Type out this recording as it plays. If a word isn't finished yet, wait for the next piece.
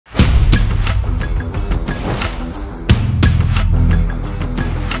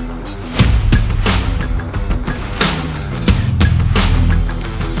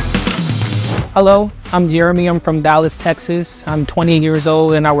Hello, I'm Jeremy. I'm from Dallas, Texas. I'm 28 years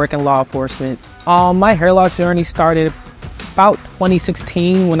old and I work in law enforcement. My hair loss journey started about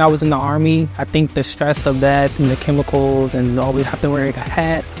 2016 when I was in the Army. I think the stress of that and the chemicals and always have to wear a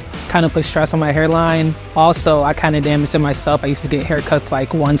hat kind of put stress on my hairline. Also, I kind of damaged it myself. I used to get haircuts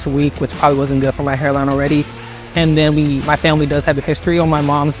like once a week, which probably wasn't good for my hairline already. And then my family does have a history on my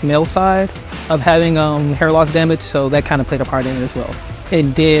mom's male side of having hair loss damage, so that kind of played a part in it as well.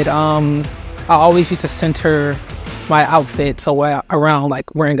 It did. I always used to center my outfit so around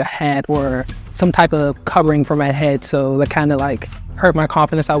like wearing a hat or some type of covering for my head, so that kind of like hurt my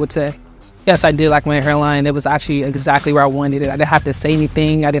confidence, I would say. Yes, I did like my hairline. It was actually exactly where I wanted it. I didn't have to say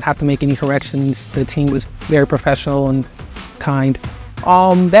anything. I didn't have to make any corrections. The team was very professional and kind.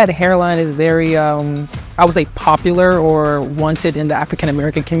 That hairline is very, I would say, popular or wanted in the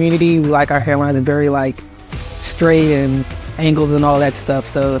African-American community. We like our hairlines are very like straight and angles and all that stuff,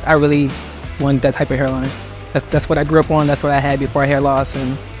 so I really want that type of hairline. That's what I grew up on. That's what I had before hair loss,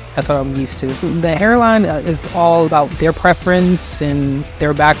 and that's what I'm used to. The hairline is all about their preference and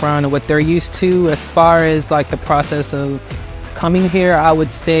their background and what they're used to. As far as like the process of coming here, I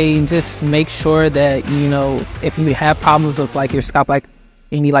would say just make sure that, you know, if you have problems with like your scalp, like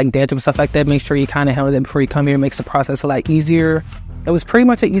any like dandruff and stuff like that, make sure you kind of handle it before you come here. It makes the process a lot easier. It was pretty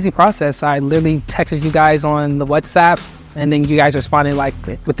much an easy process. I literally texted you guys on the WhatsApp, and then you guys responded like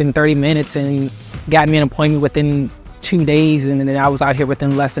within 30 minutes and got me an appointment within 2 days, and then I was out here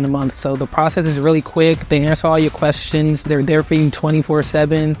within less than a month. So the process is really quick. They answer all your questions. They're there for you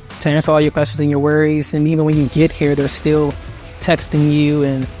 24/7 to answer all your questions and your worries. And even when you get here, they're still texting you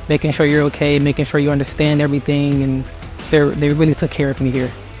and making sure you're okay, making sure you understand everything. And they really took care of me here.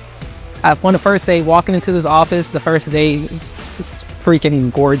 I want to first say, walking into this office the first day, it's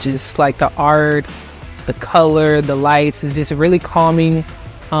freaking gorgeous. Like the art, the color, the lights is just really calming.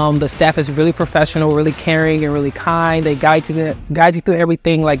 The staff is really professional, really caring, and really kind. They guide you through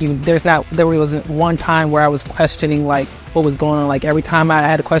everything. Like there wasn't one time where I was questioning like what was going on. Like every time I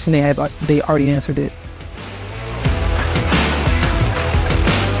had a question, they already answered it.